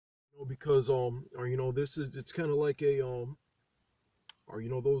because or this is, it's kind of like a or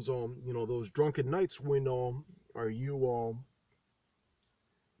those drunken nights when are you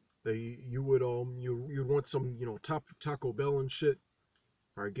you would you'd want some top Taco Bell and shit.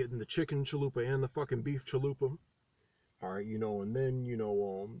 All right, getting the chicken chalupa and the fucking beef chalupa. All right, and then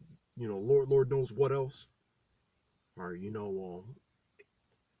Lord knows what else. All right, or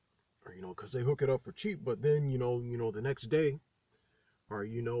because they hook it up for cheap. But then the next day, or or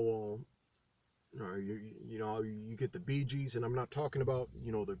you get the BGs, and I'm not talking about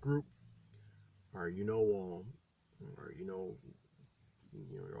the group, or or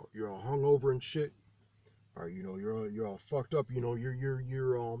you're all hungover and shit, or you're all fucked up. You're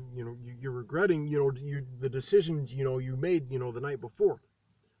regretting the decisions you made the night before,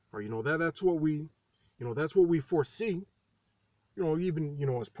 or that's what we foresee. Even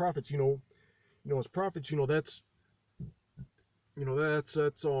as prophets, as prophets, that's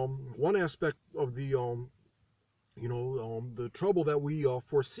one aspect of the trouble that we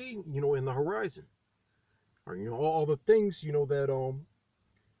foresee in the horizon, or all the things that are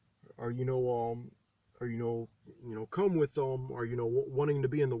or come with or wanting to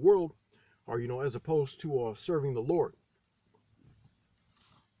be in the world, or as opposed to serving the Lord.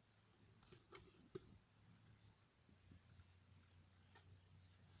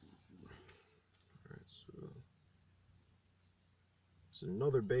 All right, so it's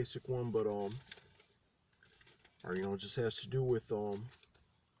another basic one, but or it just has to do with what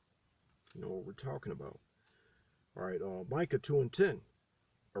we're talking about. All right, Micah 2:10.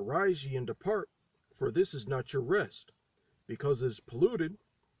 Arise ye and depart, for this is not your rest, because it is polluted,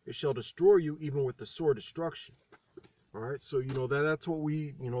 it shall destroy you even with the sore destruction. All right, so that's what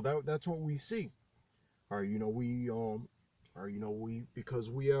we that's what we see. All right, we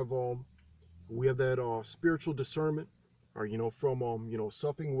because we have that spiritual discernment, or from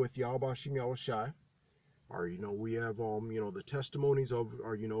supping with Yahweh Shem Yahushai, or we have the testimonies of,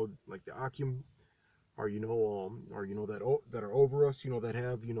 or like the Akim, or that are over us, that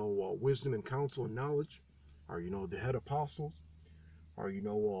have wisdom and counsel and knowledge, or the head apostles, or and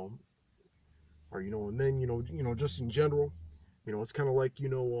then just in general, it's kind of like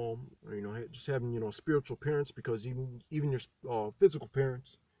just having spiritual parents, because even your physical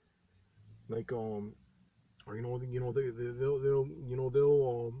parents, like or they'll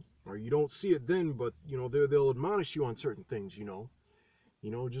or you don't see it then, but they'll admonish you on certain things,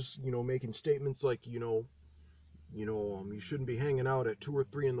 just making statements like you shouldn't be hanging out at 2 or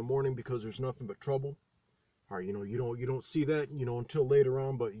 3 in the morning because there's nothing but trouble. Or you don't see that until later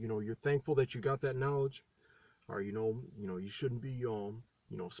on, but you're thankful that you got that knowledge. Or you shouldn't be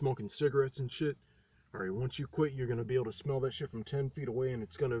smoking cigarettes and shit. Or once you quit, you're gonna be able to smell that shit from 10 feet away, and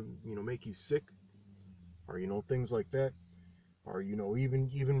it's gonna make you sick. Or things like that. Or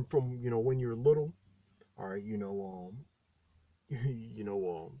even from when you're little. Or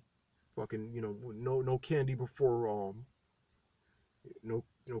fucking no candy before no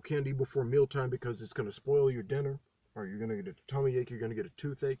candy before mealtime, because it's gonna spoil your dinner, or you're gonna get a tummy ache, you're gonna get a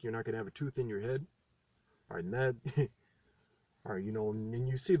toothache, you're not gonna have a tooth in your head. All right, and that, all right, and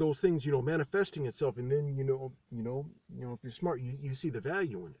you see those things manifesting itself, and then if you're smart, you see the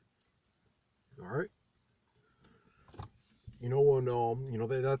value in it. All right. And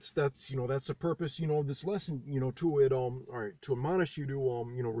that's the purpose of this lesson, to it all right, to admonish you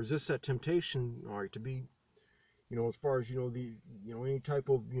to resist that temptation, all right, to be as far as the any type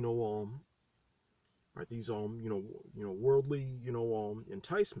of right, these worldly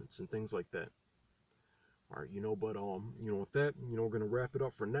enticements and things like that. All right, but with that, we're gonna wrap it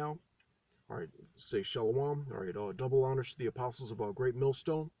up for now. All right, say shalom. All right, double honors to the apostles of our great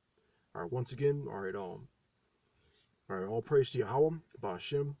millstone. All right, once again, all right, all praise to Yahweh,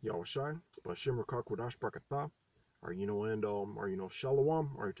 Ba'ashem, Yahushai, Ba'ashem Rakak Wadash Brakatha. All right, and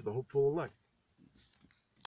shalom. All right, to the hopeful elect.